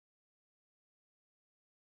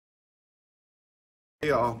Hey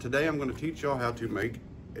y'all, today I'm going to teach y'all how to make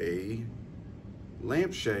a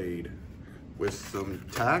lampshade with some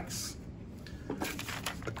tacks,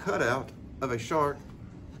 a cutout of a shark,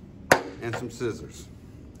 and some scissors.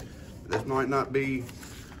 This might not be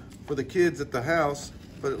for the kids at the house,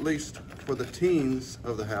 but at least for the teens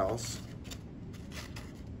of the house.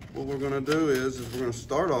 What we're going to do is we're going to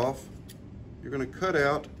start off, you're going to cut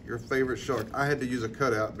out your favorite shark. I had to use a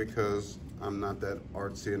cutout because I'm not that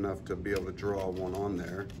artsy enough to be able to draw one on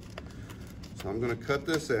there. So I'm going to cut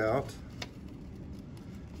this out.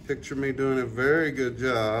 Picture me doing a very good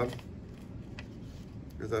job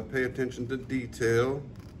as I pay attention to detail.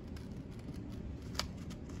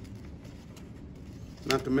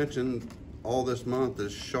 Not to mention, all this month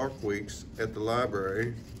is Shark Weeks at the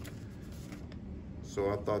library.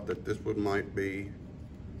 So I thought that this might be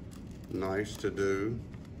nice to do.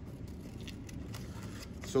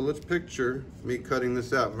 So let's picture me cutting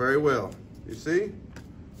this out very well. You see?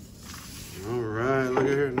 All right, look at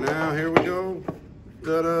here. Now, here we go.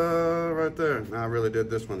 Ta-da, right there. Now I really did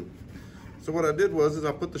this one. So what I did was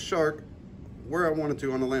I put the shark where I wanted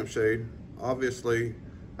to on the lampshade. Obviously,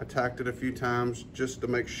 I tacked it a few times just to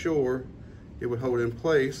make sure it would hold in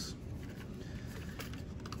place.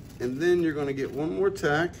 And then you're gonna get one more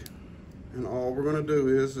tack, and all we're gonna do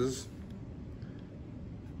is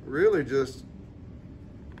really just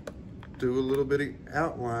do a little bitty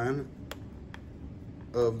outline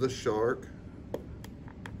of the shark.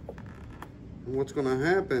 And what's going to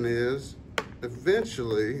happen is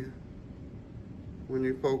eventually when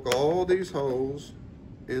you poke all these holes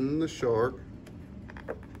in the shark,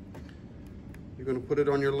 you're going to put it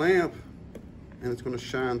on your lamp and it's going to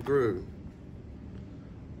shine through.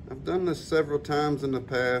 I've done this several times in the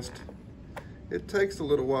past. It takes a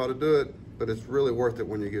little while to do it, but it's really worth it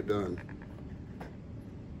when you get done.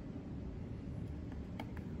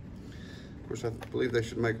 Of course, I believe they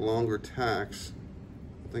should make longer tacks.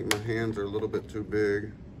 I think my hands are a little bit too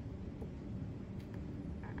big.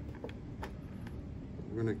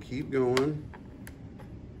 We're gonna keep going.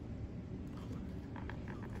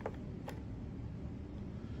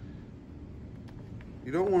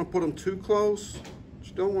 You don't want to put them too close, but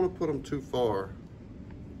you don't want to put them too far.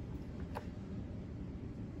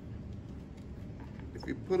 If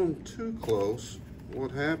you put them too close,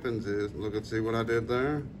 what happens is, look and see what I did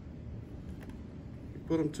there?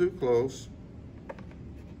 Put them too close,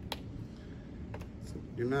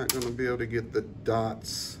 you're not going to be able to get the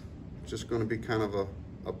dots. It's just going to be kind of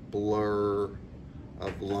a blur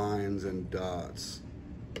of lines and dots.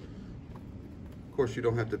 Of course, you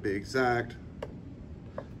don't have to be exact.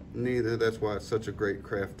 Neither. That's why it's such a great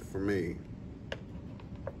craft for me.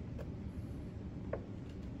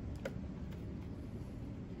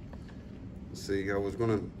 See, I was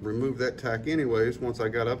going to remove that tack anyways once I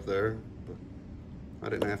got up there. I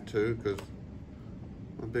didn't have to because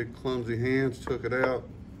my big clumsy hands took it out.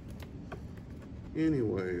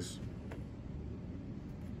 Anyways,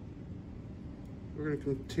 we're going to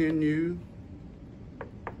continue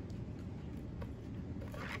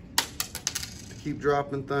to keep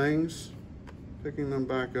dropping things, picking them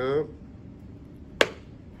back up.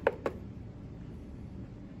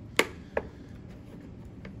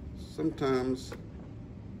 Sometimes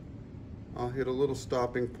I'll hit a little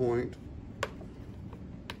stopping point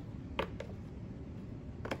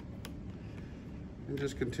and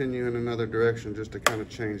just continue in another direction just to kind of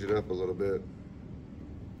change it up a little bit.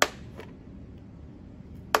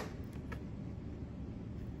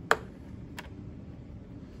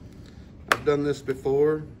 I've done this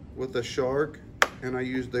before with a shark and I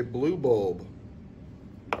used a blue bulb.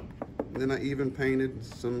 And then I even painted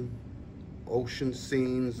some ocean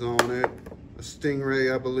scenes on it, a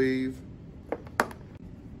stingray I believe.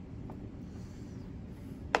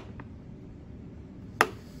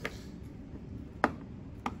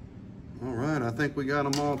 I think we got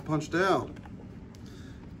them all punched out.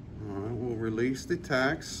 All right, we'll release the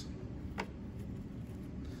tacks.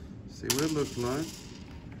 See what it looks like.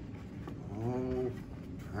 Oh,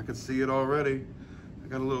 I can see it already. I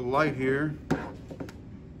got a little light here.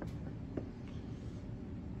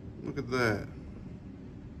 Look at that.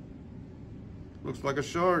 Looks like a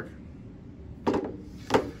shark. Now,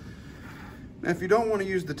 if you don't want to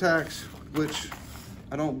use the tacks, which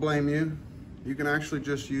I don't blame you, you can actually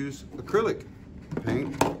just use acrylic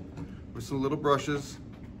paint with some little brushes,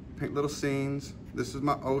 paint little scenes. This is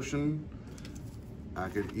my ocean. I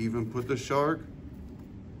could even put the shark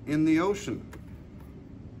in the ocean.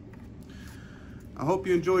 I hope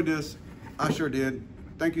you enjoyed this. I sure did.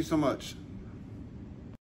 Thank you so much.